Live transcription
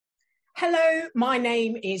Hello, my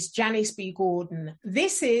name is Janice B. Gordon.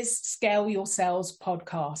 This is Scale Your Sales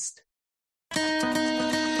podcast.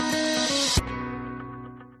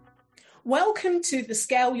 Welcome to the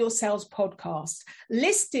Scale Your Sales podcast,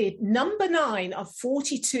 listed number 9 of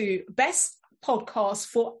 42 best podcasts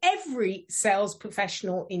for every sales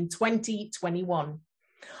professional in 2021.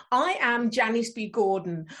 I am Janice B.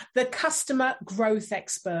 Gordon, the customer growth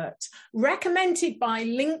expert, recommended by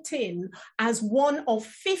LinkedIn as one of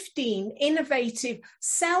 15 innovative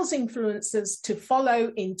sales influencers to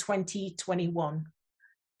follow in 2021.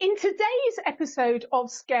 In today's episode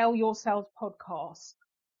of Scale Your Sales podcast,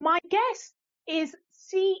 my guest is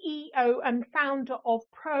CEO and founder of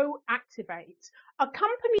Proactivate, a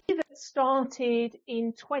company that started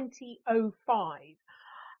in 2005.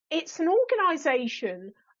 It's an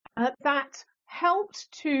organization that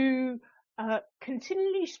helped to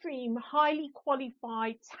continually stream highly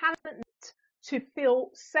qualified talent to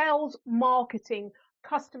fill sales, marketing,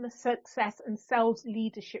 customer success, and sales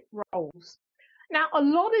leadership roles. Now, a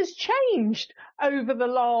lot has changed over the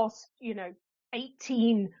last,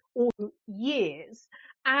 18 or years.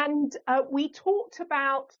 And we talked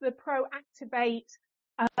about the Proactivate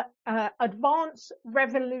advanced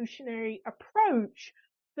revolutionary approach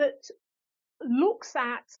that looks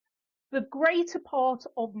at the greater part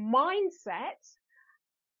of mindset,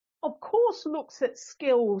 of course looks at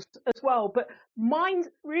skills as well, but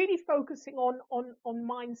really focusing on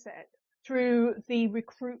mindset through the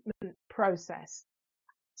recruitment process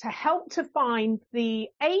to help to find the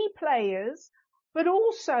A players, but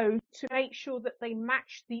also to make sure that they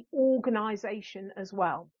match the organization as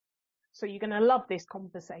well. So you're going to love this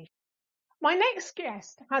conversation. My next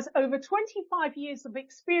guest has over 25 years of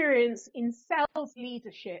experience in sales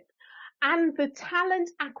leadership and the talent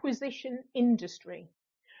acquisition industry.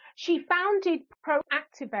 She founded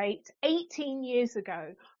Proactivate 18 years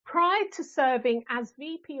ago, prior to serving as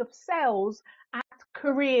VP of Sales at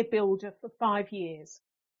Career Builder for 5 years.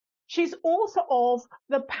 She's author of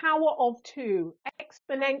The Power of Two,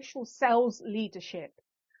 Exponential Sales Leadership,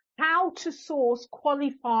 How to Source,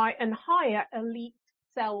 Qualify and Hire Elite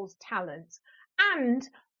Sales Talent, and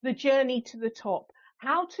The Journey to the Top,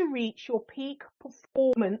 How to Reach Your Peak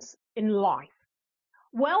Performance in Life.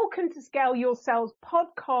 Welcome to Scale Your Sales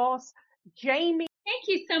podcast, Jamie. Thank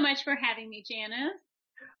you so much for having me, Janice.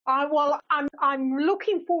 I'm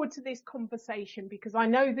looking forward to this conversation because I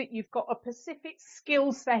know that you've got a specific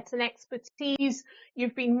skill set and expertise.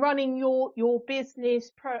 You've been running your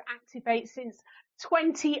business, Proactivate, since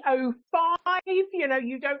 2005.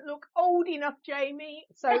 You don't look old enough, Jamie.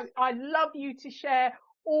 So I'd love you to share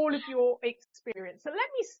all of your experience. So let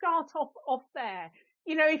me start off there.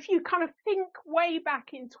 If you kind of think way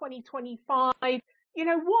back in 2025,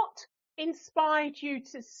 what inspired you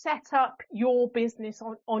to set up your business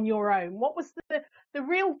on your own? What was the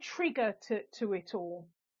real trigger to it all?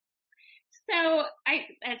 So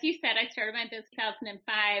as you said, I started my business in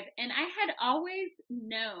 2005, and I had always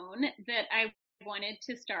known that I wanted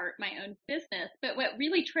to start my own business. But what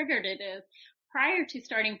really triggered it is prior to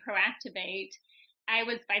starting Proactivate, I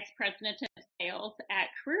was vice president of sales at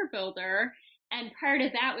Career Builder. And prior to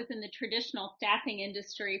that was in the traditional staffing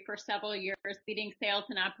industry for several years, leading sales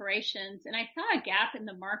and operations. And I saw a gap in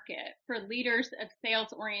the market for leaders of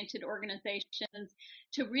sales-oriented organizations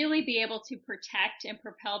to really be able to protect and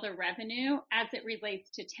propel their revenue as it relates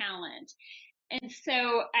to talent. And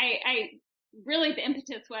so I really, the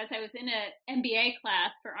impetus was I was in an MBA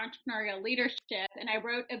class for entrepreneurial leadership, and I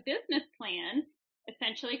wrote a business plan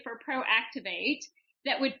essentially for Proactivate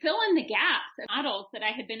that would fill in the gaps of models that I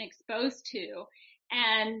had been exposed to.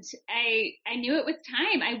 And I knew it was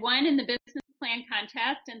time. I won in the business plan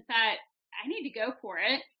contest and thought, I need to go for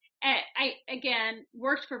it. I, again,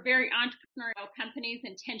 worked for very entrepreneurial companies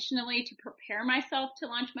intentionally to prepare myself to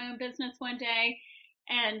launch my own business one day.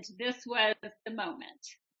 And this was the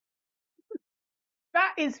moment.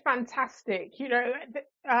 That is fantastic.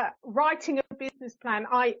 Writing a business plan,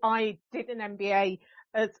 I did an MBA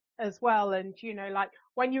as well. And,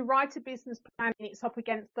 when you write a business plan and it's up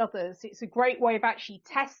against others, it's a great way of actually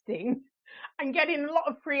testing and getting a lot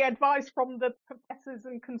of free advice from the professors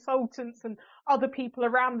and consultants and other people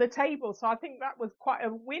around the table. So I think that was quite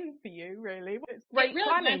a win for you, really. It's great really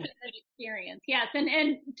planning. Was a good experience. Yes.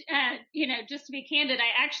 And just to be candid,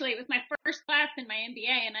 it was my first class in my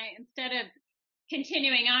MBA, and instead of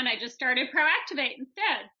continuing on, I just started Proactivate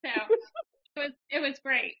instead. So it was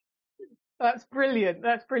great. That's brilliant.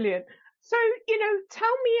 So,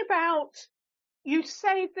 tell me about, you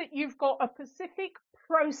say that you've got a specific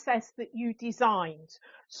process that you designed.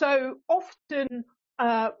 So often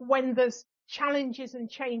when there's challenges and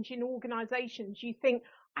change in organizations, you think,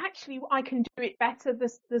 actually I can do it better.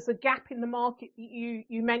 There's a gap in the market that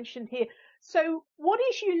you mentioned here. So what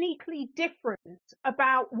is uniquely different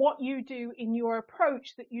about what you do in your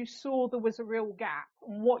approach that you saw there was a real gap,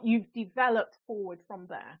 and what you've developed forward from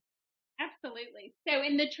there? Absolutely. So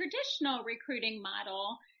in the traditional recruiting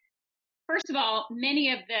model, first of all,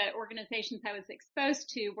 many of the organizations I was exposed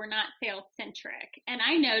to were not sales centric. And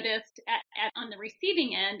I noticed on the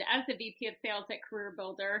receiving end, as the VP of sales at Career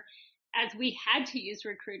Builder, as we had to use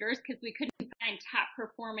recruiters because we couldn't find top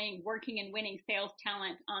performing, working and winning sales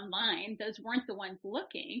talent online. Those weren't the ones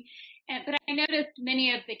looking. But I noticed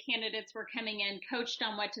many of the candidates were coming in coached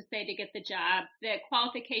on what to say to get the job. The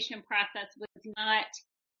qualification process was not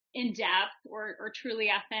in depth or truly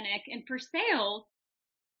authentic. And for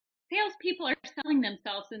salespeople are selling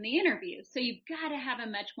themselves in the interview. So you've got to have a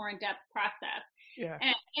much more in-depth process. Yeah.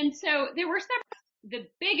 And so there were several. The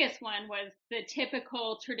biggest one was the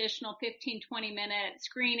typical traditional 15-20 minute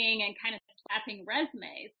screening and kind of slapping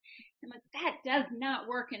resumes. And that does not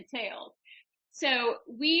work in sales. So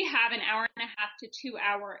we have an hour and a half to 2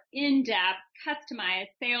 hour in-depth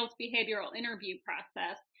customized sales behavioral interview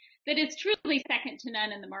process that is truly second to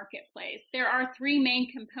none in the marketplace. There are three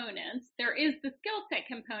main components. There is the skill set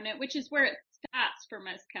component, which is where it stops for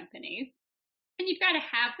most companies. And you've got to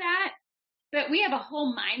have that. But we have a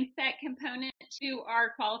whole mindset component to our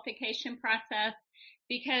qualification process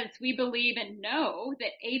because we believe and know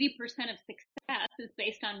that 80% of success is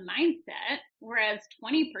based on mindset, whereas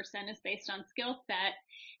 20% is based on skill set.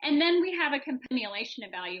 And then we have a continuation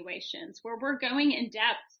evaluations where we're going in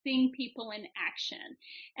depth, seeing people in action.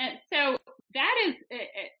 And so that is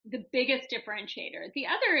the biggest differentiator. The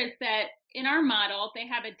other is that in our model, they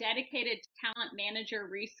have a dedicated talent manager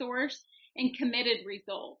resource and committed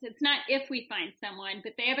results. It's not if we find someone,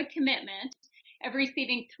 but they have a commitment of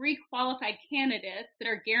receiving 3 qualified candidates that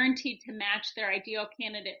are guaranteed to match their ideal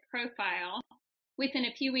candidate profile within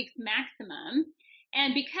a few weeks maximum.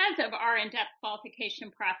 And because of our in-depth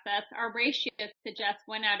qualification process, our ratios suggest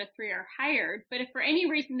 1 out of 3 are hired. But if for any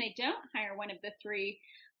reason they don't hire one of the 3,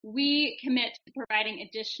 we commit to providing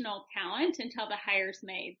additional talent until the hire's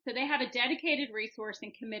made. So they have a dedicated resource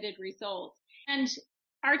and committed results. And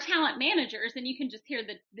our talent managers, and you can just hear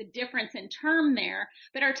the difference in term there,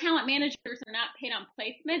 but our talent managers are not paid on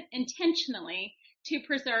placement intentionally to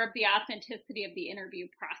preserve the authenticity of the interview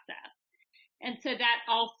process. And so that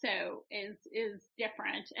also is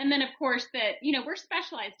different. And then of course we're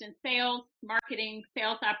specialized in sales, marketing,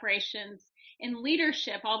 sales operations, and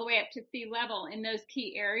leadership all the way up to C-level in those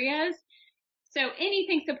key areas. So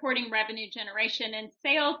anything supporting revenue generation and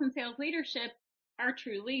sales leadership are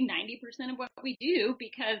truly 90% of what we do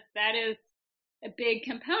because that is a big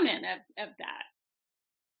component of that.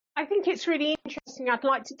 I think it's really interesting. I'd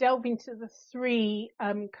like to delve into the 3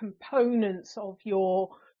 components of your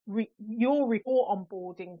report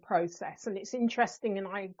onboarding process. And it's interesting, and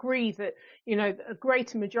I agree that, a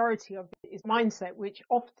greater majority of it is mindset, which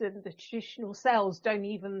often the traditional sales don't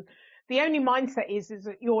even, the only mindset is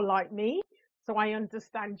that you're like me. So I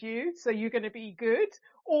understand you, so you're going to be good,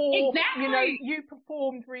 or, exactly. You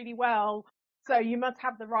performed really well, so you must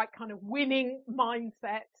have the right kind of winning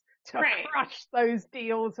mindset to crush those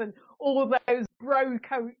deals and all those bro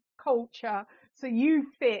culture. So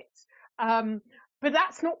you fit. But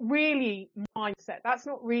that's not really mindset. That's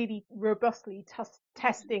not really robustly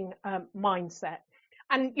testing mindset.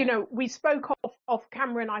 And, we spoke off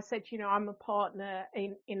camera and I said, I'm a partner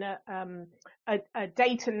in a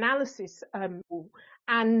data analysis, and,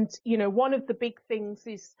 one of the big things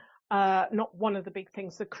is, not one of the big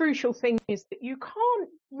things, the crucial thing is that you can't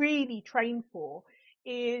really train for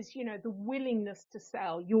is, the willingness to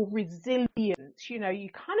sell, your resilience, you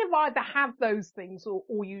kind of either have those things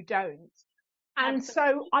or you don't. And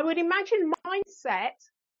Absolutely. so I would imagine mindset,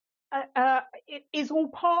 it is all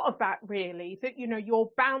part of that, really, that, your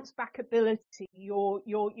bounce back ability, your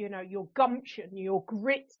gumption, your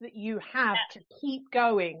grit that you have to keep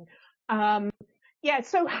going.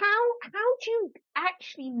 So how do you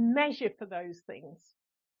actually measure for those things?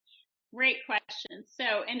 Great question. So,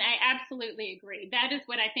 and I absolutely agree. That is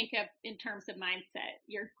what I think of in terms of mindset,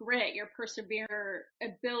 your grit, your persevere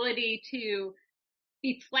ability to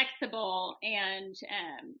be flexible and,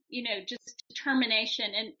 just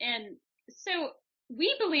determination. And so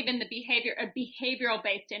we believe in a behavioral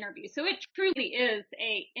based interview. So it truly is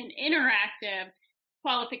an interactive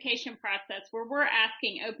qualification process where we're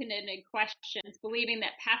asking open-ended questions, believing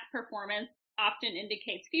that past performance often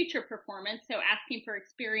indicates future performance. So asking for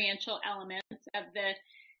experiential elements of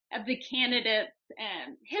the candidate's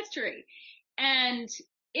history. And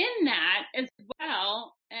in that as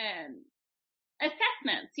well,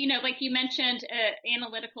 assessments. Like you mentioned,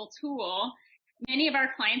 analytical tool. Many of our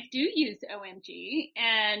clients do use OMG,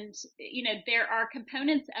 and there are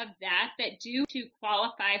components of that do to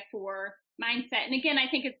qualify for mindset. And again, I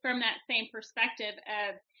think it's from that same perspective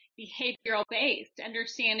of behavioral based,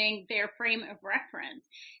 understanding their frame of reference.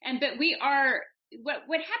 But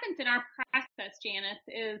what happens in our process, Janice,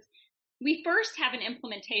 is we first have an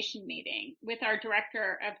implementation meeting with our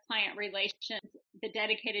director of client relations, the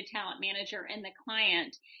dedicated talent manager, and the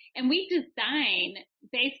client. And we design,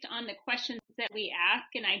 based on the questions that we ask,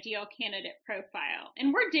 an ideal candidate profile.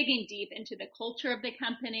 And we're digging deep into the culture of the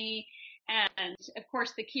company and, of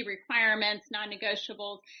course, the key requirements,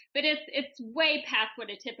 non-negotiables. But it's way past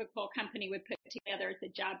what a typical company would put together as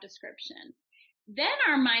a job description. Then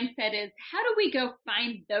our mindset is, how do we go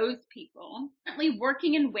find those people currently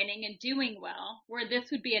working and winning and doing well, where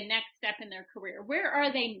this would be a next step in their career? Where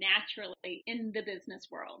are they naturally in the business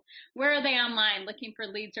world? Where are they online looking for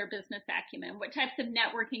leads or business acumen? What types of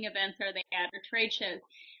networking events are they at, or trade shows?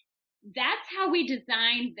 That's how we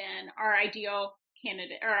design then our ideal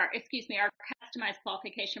candidate, or our customized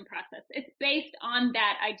qualification process. It's based on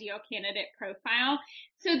that ideal candidate profile.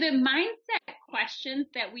 So the mindset questions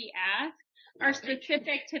that we ask are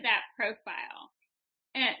specific to that profile.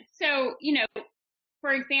 And so,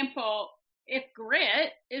 for example, if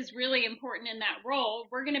grit is really important in that role,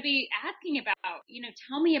 we're going to be asking about,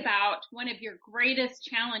 tell me about one of your greatest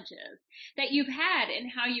challenges that you've had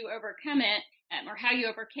and how you overcome it, or how you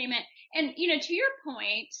overcame it. And, to your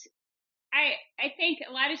point, I think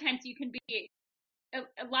a lot of times you can be,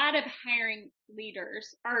 a lot of hiring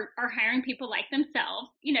leaders are hiring people like themselves,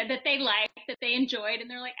 that they like, that they enjoyed, and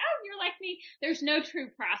they're like, oh, you're like me. There's no true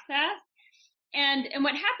process. And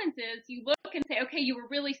what happens is you look and say, okay, you were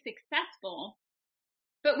really successful,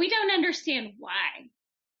 but we don't understand why.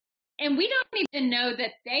 And we don't even know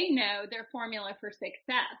that they know their formula for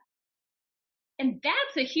success. And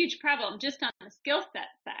that's a huge problem just on the skill set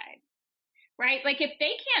side, right? Like if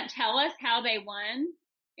they can't tell us how they won,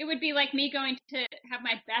 it would be like me going to have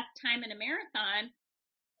my best time in a marathon,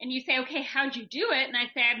 and you say, okay, how'd you do it? And I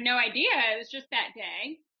say, I have no idea. It was just that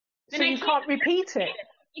day. Then so you can't repeat it.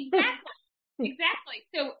 Exactly.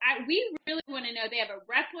 So we really want to know they have a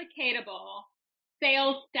replicatable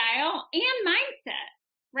sales style and mindset,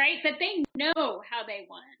 right? That they know how they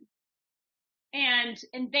won. And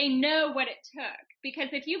they know what it took. Because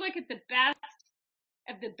if you look at the best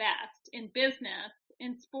of the best in business,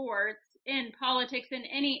 in sports, in politics, in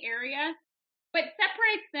any area, what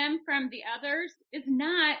separates them from the others is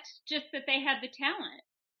not just that they have the talent.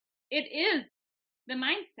 It is the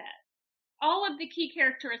mindset. All of the key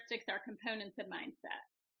characteristics are components of mindset.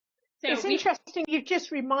 So it's interesting. You've just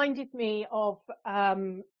reminded me of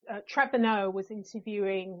Trevor Noah was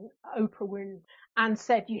interviewing Oprah and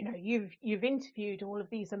said, you've interviewed all of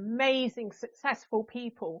these amazing, successful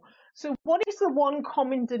people. So what is the one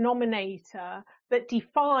common denominator that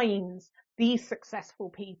defines these successful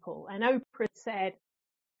people? And Oprah said,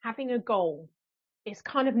 having a goal. It's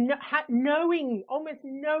kind of almost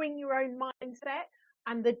knowing your own mindset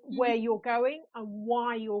and where you're going and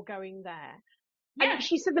why you're going there. Yeah. And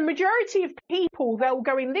she said the majority of people, they'll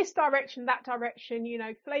go in this direction, that direction,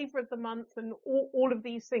 flavor of the month and all of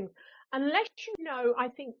these things. Unless you know, I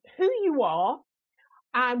think, who you are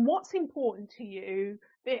and what's important to you,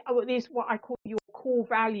 is what I call your core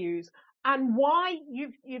values, and why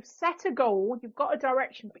you've set a goal, you've got a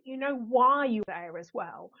direction, but you know why you're there as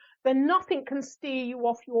well. Then nothing can steer you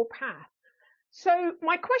off your path. So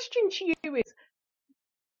my question to you is,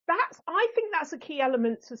 I think that's a key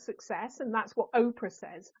element to success, and that's what Oprah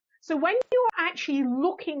says. So when you're actually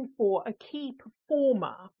looking for a key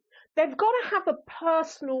performer, they've got to have a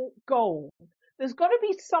personal goal. There's got to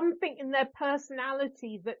be something in their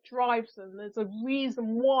personality that drives them. There's a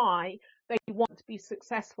reason why they want to be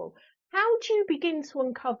successful. How do you begin to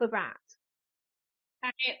uncover that?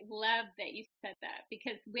 I love that you said that,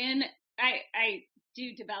 because when I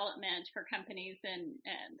do development for companies and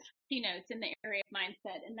keynotes in the area of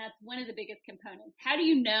mindset, and that's one of the biggest components. How do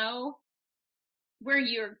you know where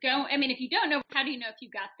you're going? I mean, if you don't know, how do you know if you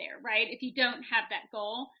got there, right? If you don't have that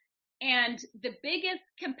goal. And the biggest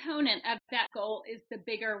component of that goal is the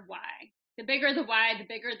bigger why. The bigger the why, the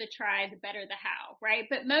bigger the try, the better the how, right?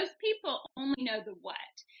 But most people only know the what.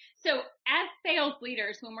 So as sales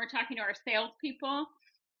leaders, when we're talking to our salespeople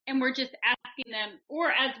and we're just asking them, or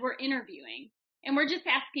as we're interviewing, and we're just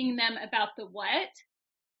asking them about the what,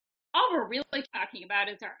 all we're really talking about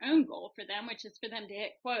is our own goal for them, which is for them to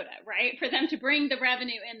hit quota, right? For them to bring the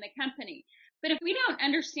revenue in the company. But if we don't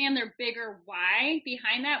understand their bigger why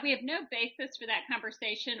behind that, we have no basis for that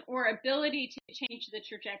conversation or ability to change the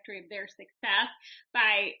trajectory of their success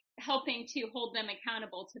by helping to hold them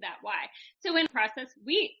accountable to that why. So in the process,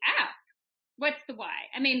 we ask, what's the why?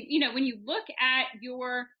 I mean, when you look at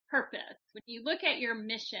your purpose, when you look at your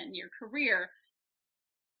mission, your career,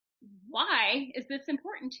 why is this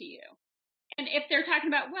important to you? And if they're talking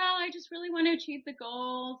about, well, I just really want to achieve the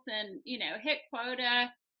goals and, hit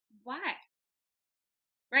quota, why?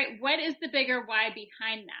 Right? What is the bigger why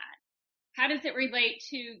behind that? How does it relate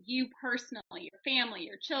to you personally, your family,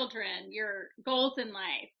 your children, your goals in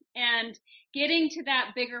life? And getting to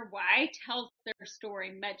that bigger why tells their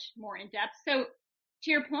story much more in depth. So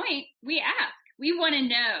to your point, we ask, we want to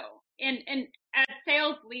know. And as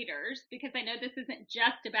sales leaders, because I know this isn't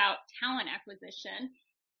just about talent acquisition,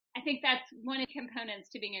 I think that's one of the components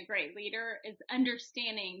to being a great leader is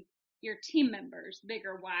understanding your team members'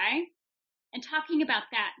 bigger why and talking about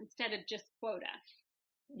that instead of just quota.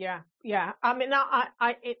 Yeah. I mean,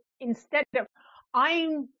 instead of,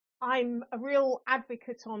 I'm a real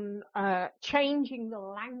advocate on changing the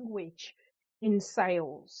language in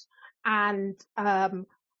sales and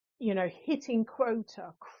hitting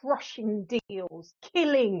quota, crushing deals,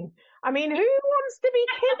 killing. I mean, who wants to be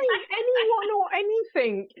killing anyone or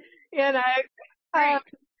anything? Right.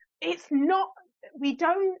 It's not.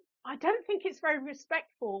 I don't think it's very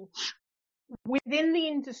respectful within the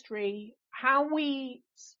industry how we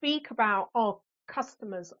speak about our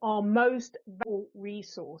customers, our most valuable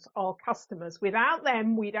resource, our customers. Without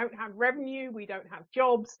them, we don't have revenue, we don't have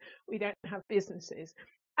jobs, we don't have businesses.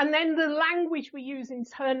 And then the language we use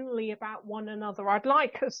internally about one another, I'd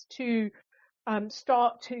like us to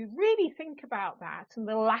start to really think about that and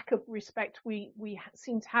the lack of respect we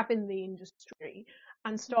seem to have in the industry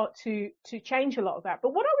and start to change a lot of that.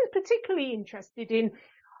 But what I was particularly interested in,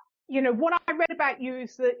 what I read about you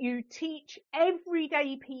is that you teach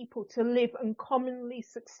everyday people to live uncommonly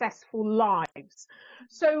successful lives.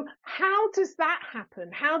 So how does that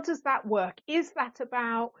happen? How does that work? Is that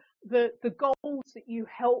about the goals that you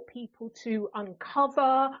help people to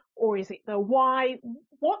uncover, or is it the why?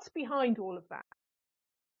 What's behind all of that?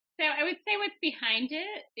 So I would say what's behind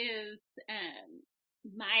it is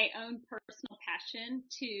my own personal passion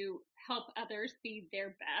to help others be their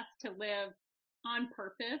best, to live on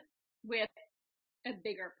purpose with a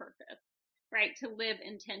bigger purpose, right? To live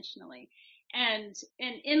intentionally. And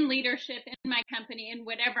in leadership, in my company, in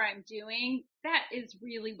whatever I'm doing, that is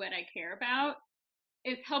really what I care about,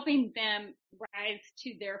 is helping them rise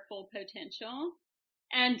to their full potential.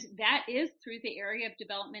 And that is through the area of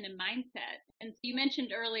development and mindset. And so you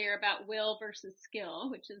mentioned earlier about will versus skill,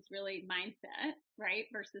 which is really mindset, right?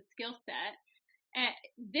 Versus skill set.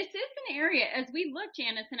 This is an area, as we look,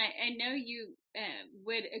 Janice, and I know you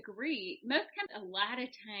would agree, most companies a lot of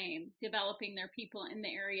time developing their people in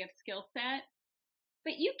the area of skill set,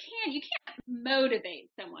 but you can't motivate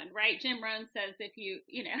someone, right? Jim Rohn says if you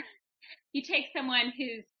take someone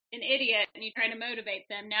who's an idiot and you try to motivate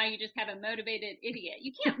them, now you just have a motivated idiot.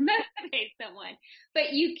 You can't motivate someone,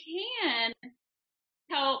 but you can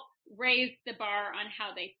help raise the bar on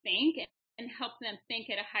how they think and help them think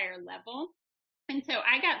at a higher level. And so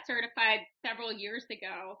I got certified several years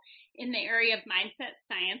ago in the area of mindset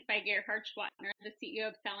science by Gerhard Schwartner, the CEO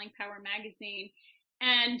of Selling Power magazine.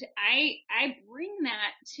 And I bring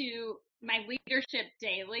that to my leadership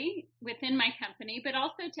daily within my company, but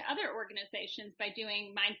also to other organizations by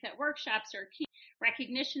doing mindset workshops or key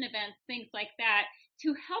recognition events, things like that,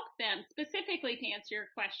 to help them specifically, to answer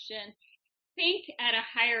your question, think at a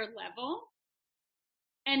higher level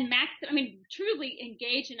and truly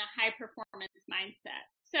engage in a high performance mindset.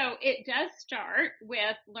 So it does start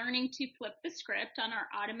with learning to flip the script on our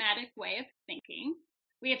automatic way of thinking.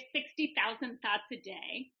 We have 60,000 thoughts a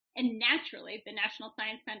day. And naturally, the National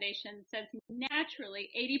Science Foundation says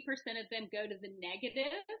naturally 80% of them go to the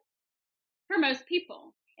negative for most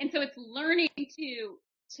people. And so it's learning to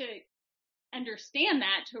understand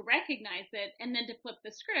that, to recognize it, and then to flip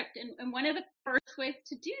the script. And one of the first ways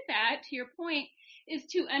to do that, to your point, is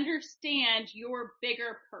to understand your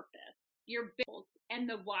bigger purpose, your goals, and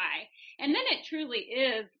the why. And then it truly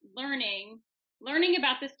is learning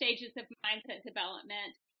about the stages of mindset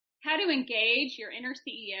development, how to engage your inner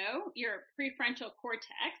CEO, your prefrontal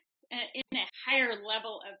cortex, in a higher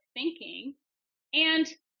level of thinking, and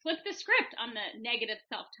flip the script on the negative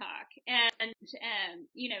self-talk and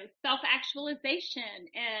self-actualization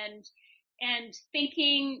and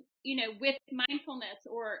thinking with mindfulness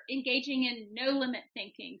or engaging in no limit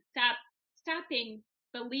thinking, stopping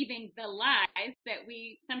believing the lies that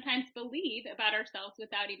we sometimes believe about ourselves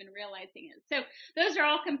without even realizing it. So those are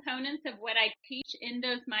all components of what I teach in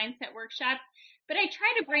those mindset workshops, but I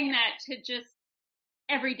try to bring that to just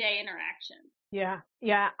everyday interactions. Yeah,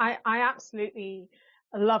 I absolutely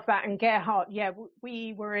love that. And Gerhard, yeah,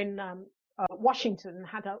 we were in Washington and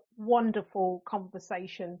had a wonderful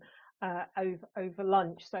conversation over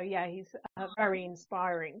lunch. So yeah, he's very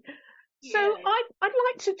inspiring. So Yes. I'd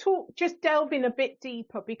like to just delve in a bit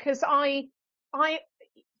deeper because I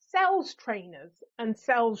sales trainers and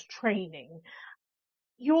sales training,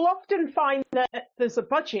 you'll often find that there's a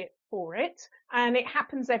budget for it and it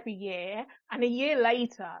happens every year, and a year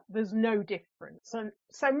later there's no difference. And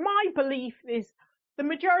so my belief is the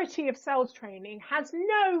majority of sales training has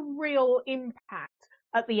no real impact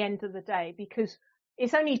at the end of the day because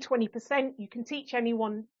it's only 20%. You can teach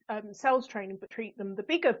anyone sales training, but treat them the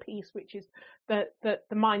bigger piece, which is the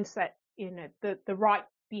mindset, the right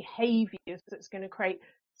behaviors that's going to create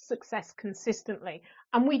success consistently.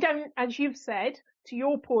 And we don't, as you've said, to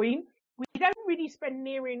your point, we don't really spend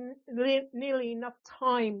nearly enough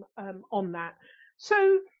time on that.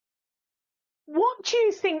 So what do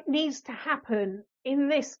you think needs to happen in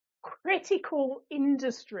this critical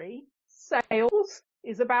industry? Sales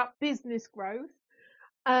is about business growth.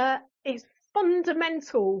 It's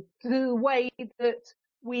fundamental to the way that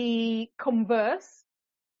we converse,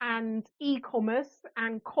 and e-commerce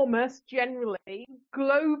and commerce generally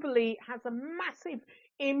globally has a massive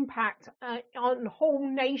impact on whole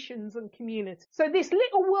nations and communities. So this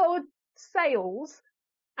little word sales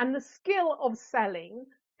and the skill of selling,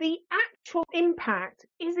 the actual impact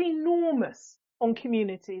is enormous on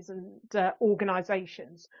communities and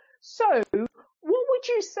organizations. So what would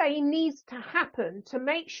you say needs to happen to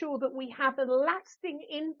make sure that we have a lasting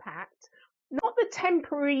impact, not the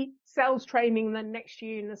temporary sales training then next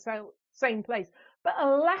year in the same place, but a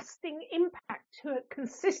lasting impact to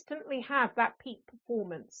consistently have that peak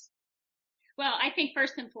performance? Well, I think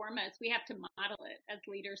first and foremost, we have to model it as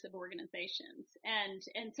leaders of organizations.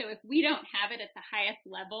 And so if we don't have it at the highest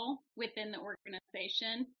level within the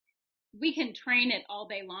organization, we can train it all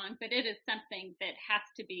day long, but it is something that has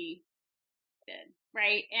to be did,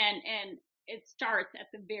 right? And it starts at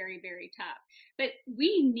the very, very top. But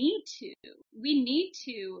we need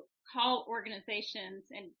to call organizations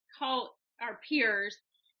and call our peers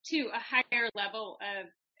to a higher level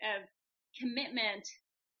of commitment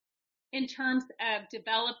in terms of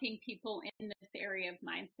developing people in this area of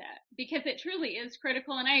mindset, because it truly is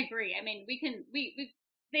critical. And I agree. I mean,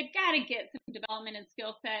 they've got to get some development and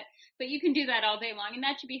skill set, but you can do that all day long. And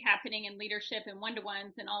that should be happening in leadership and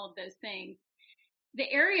one-to-ones and all of those things. The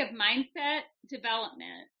area of mindset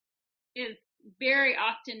development is very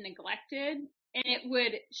often neglected, and it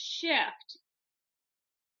would shift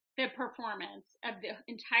the performance of the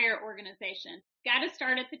entire organization. Got to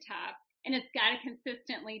start at the top, and it's got to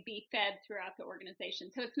consistently be fed throughout the organization.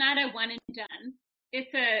 So it's not a one and done.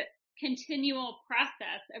 It's a continual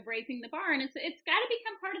process of raising the bar, and it's got to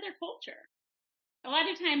become part of their culture. A lot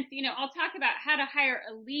of times, I'll talk about how to hire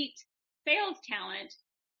elite sales talent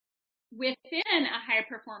within a high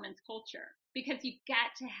performance culture, because you've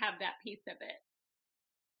got to have that piece of it.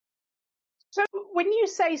 So when you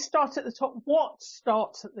say start at the top, what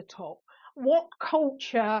starts at the top? What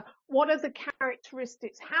culture? What are the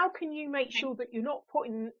characteristics? How can you make sure that you're not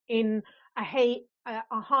putting in a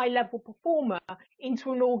high level performer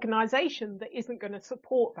into an organization that isn't going to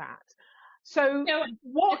support that? So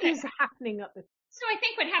what is happening at the top? So I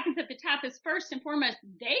think what happens at the top is, first and foremost,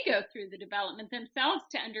 they go through the development themselves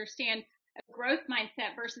to understand a growth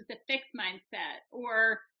mindset versus a fixed mindset,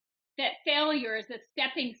 or that failure is a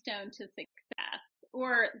stepping stone to success,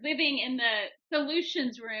 or living in the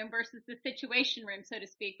solutions room versus the situation room, so to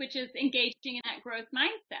speak, which is engaging in that growth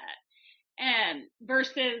mindset.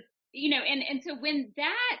 Versus, and so when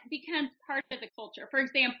that becomes part of the culture, for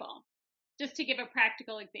example, just to give a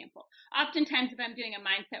practical example, oftentimes if I'm doing a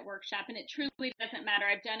mindset workshop, and it truly doesn't matter,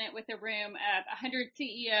 I've done it with a room of 100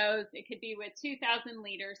 CEOs, it could be with 2,000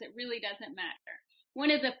 leaders, it really doesn't matter. One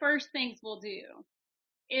of the first things we'll do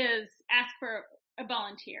is ask for a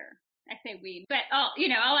volunteer. I say we, but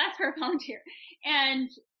I'll ask for a volunteer. And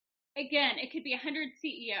again, it could be 100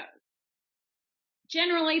 CEOs.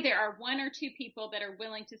 Generally, there are one or two people that are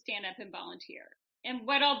willing to stand up and volunteer. And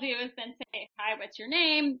what I'll do is then say, hi, what's your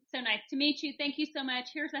name? So nice to meet you. Thank you so much.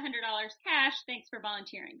 Here's $100 cash. Thanks for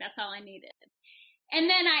volunteering. That's all I needed. And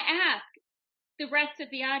then I ask the rest of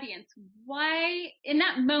the audience, why, in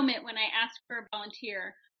that moment when I asked for a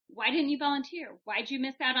volunteer, why didn't you volunteer? Why'd you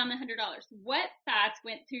miss out on the $100? What thoughts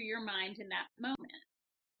went through your mind in that moment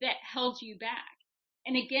that held you back?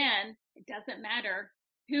 And again, it doesn't matter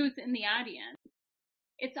who's in the audience,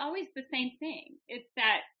 it's always the same thing. It's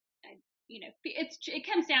that, it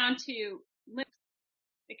comes down to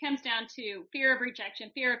fear of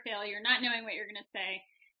rejection, fear of failure, not knowing what you're going to say,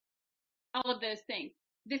 all of those things.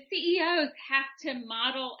 The CEOs have to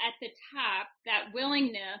model at the top that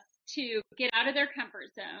willingness to get out of their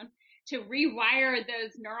comfort zone, to rewire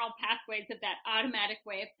those neural pathways of that automatic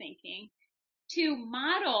way of thinking, to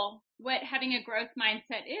model what having a growth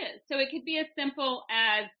mindset is. So it could be as simple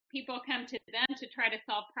as people come to them to try to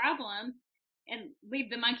solve problems and leave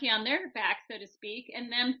the monkey on their back, so to speak, and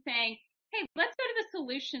them saying, hey, let's go to the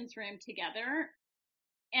solutions room together.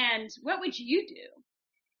 And what would you do?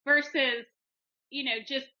 Versus,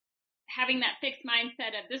 just having that fixed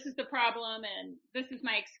mindset of this is the problem and this is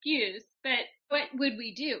my excuse. But what would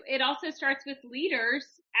we do? It also starts with leaders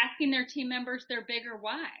asking their team members their bigger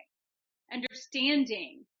why,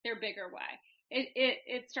 understanding their bigger why.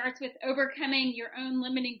 It starts with overcoming your own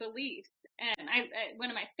limiting beliefs. And one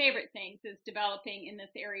of my favorite things is developing in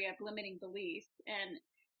this area of limiting beliefs and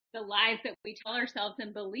the lies that we tell ourselves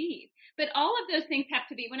and believe. But all of those things have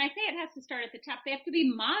to be, when I say it has to start at the top, they have to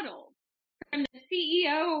be modeled from the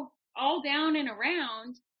CEO all down and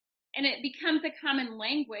around, and it becomes a common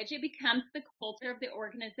language. It becomes the culture of the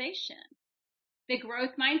organization, the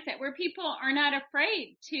growth mindset, where people are not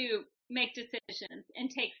afraid to make decisions and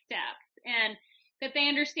take steps, and that they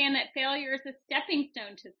understand that failure is a stepping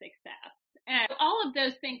stone to success. And all of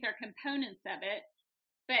those things are components of it,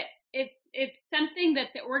 but it's something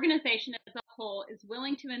that the organization as a whole is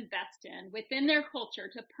willing to invest in within their culture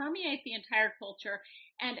to permeate the entire culture,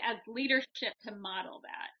 and as leadership to model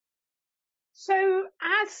that. So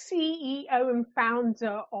as CEO and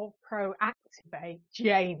founder of Proactivate,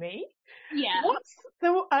 Jamie, Yeah. what's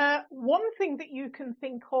the one thing that you can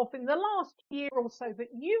think of in the last year or so that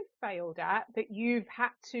you've failed at, that you've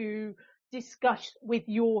had to discuss with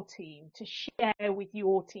your team, to share with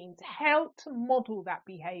your team, to help to model that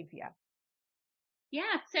behavior?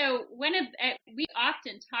 Yeah. So we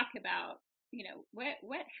often talk about,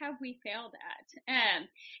 what have we failed at? And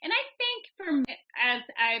I think for me, as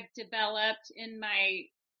I've developed in my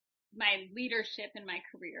leadership in my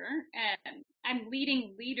career, I'm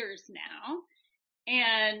leading leaders now,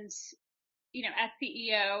 and as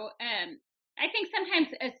CEO, I think sometimes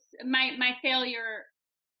my failure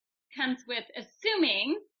comes with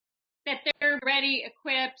assuming that they're ready,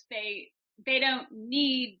 equipped, they don't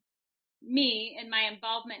need me and my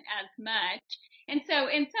involvement as much. And so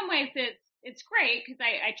in some ways it's great because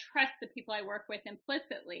I trust the people I work with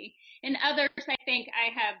implicitly. In others, I think I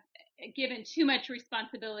have given too much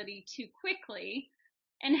responsibility too quickly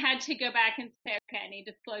and had to go back and say, okay, I need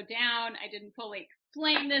to slow down. I didn't fully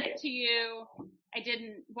explain this to you. I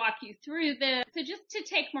didn't walk you through this. So just to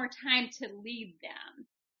take more time to lead them.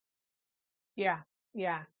 Yeah.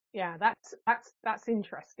 That's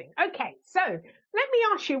interesting. Okay, so let me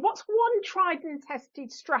ask you, what's one tried and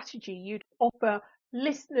tested strategy you'd offer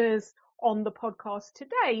listeners on the podcast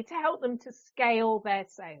today to help them to scale their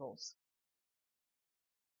sales?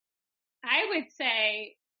 I would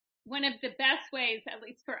say one of the best ways, at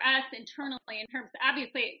least for us internally, in terms of,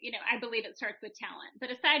 obviously, I believe it starts with talent.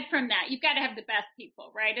 But aside from that, you've got to have the best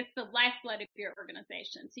people, right? It's the lifeblood of your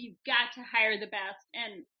organization. So you've got to hire the best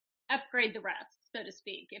and upgrade the rest, so to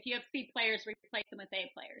speak. If you have C players, replace them with A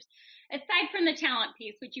players. Aside from the talent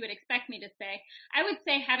piece, which you would expect me to say, I would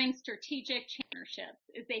say having strategic partnerships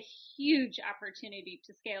is a huge opportunity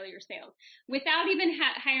to scale your sales. Without even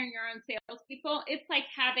hiring your own salespeople, it's like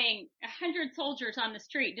having 100 soldiers on the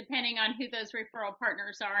street, depending on who those referral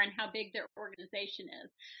partners are and how big their organization is.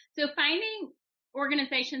 So finding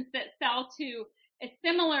organizations that sell to a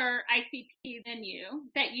similar ICP than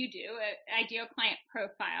that you do, an ideal client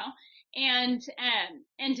profile, and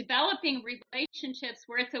developing relationships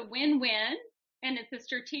where it's a win-win and it's a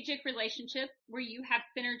strategic relationship where you have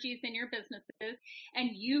synergies in your businesses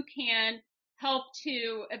and you can help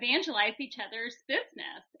to evangelize each other's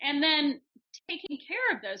business, and then taking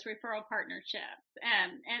care of those referral partnerships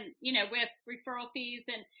and with referral fees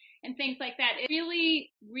and things like that. It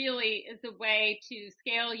really, really is a way to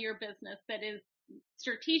scale your business that is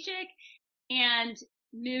strategic and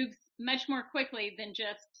moves much more quickly than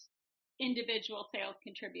just individual sales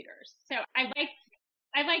contributors. So I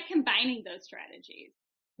like combining those strategies.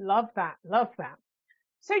 Love that.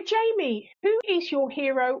 So Jamie, who is your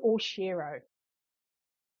hero or shero?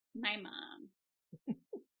 My mom.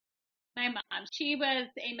 My mom. She was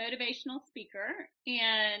a motivational speaker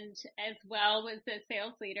and as well was a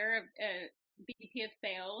sales leader, a VP of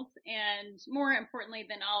sales. And more importantly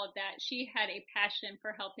than all of that, she had a passion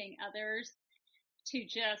for helping others to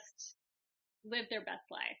just live their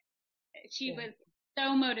best life. She was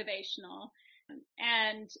so motivational.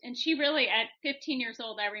 And she really, at 15 years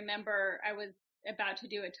old, I remember I was about to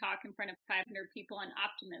do a talk in front of 500 people on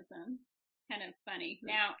optimism. Kind of funny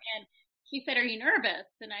now. And she said, "Are you nervous?"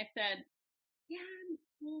 And I said, "Yeah, I'm a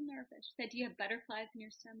little nervous." She said, "Do you have butterflies in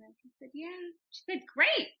your stomach?" I said, "Yeah." She said,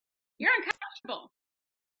 "Great. You're uncomfortable.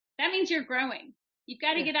 That means you're growing. You've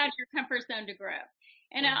got to get out of your comfort zone to grow."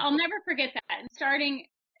 And I'll never forget that. And starting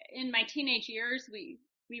in my teenage years, we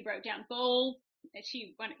wrote down goals.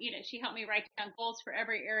 She helped me write down goals for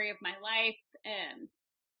every area of my life. And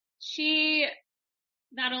she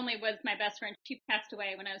not only was my best friend, she passed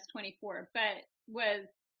away when I was 24, but was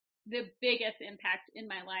the biggest impact in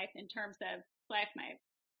my life in terms of life,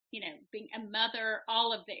 being a mother,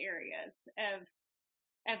 all of the areas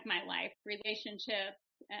of my life, relationships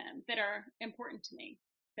that are important to me.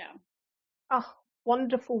 So. Oh,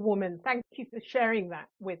 wonderful woman. Thank you for sharing that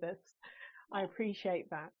with us. I appreciate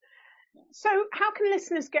that. So how can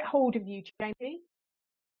listeners get hold of you, Jamie?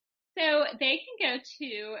 So they can go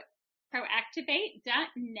to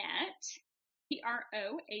proactivate.net,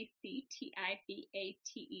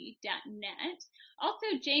 PROACTIVATE.net. Also,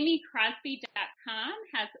 jamiecrosbie.com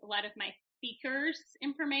has a lot of my speakers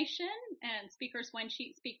information and speakers one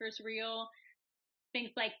sheet, speakers reel,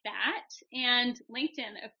 things like that, and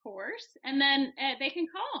LinkedIn, of course. And then they can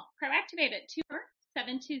call Proactivate at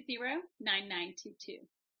 24720-9922.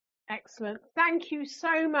 Excellent. Thank you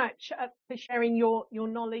so much for sharing your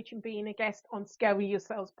knowledge and being a guest on Scale Your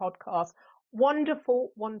Sales podcast.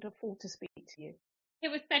 Wonderful, wonderful to speak to you. It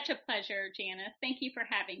was such a pleasure, Janice. Thank you for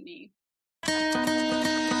having me.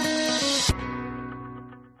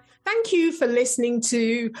 Thank you for listening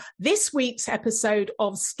to this week's episode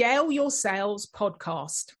of Scale Your Sales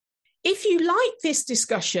podcast. If you like this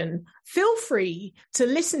discussion, feel free to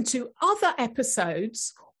listen to other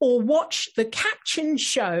episodes or watch the captioned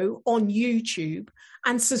show on YouTube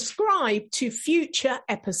and subscribe to future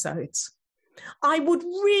episodes. I would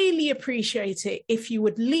really appreciate it if you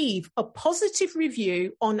would leave a positive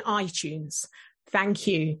review on iTunes. Thank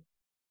you.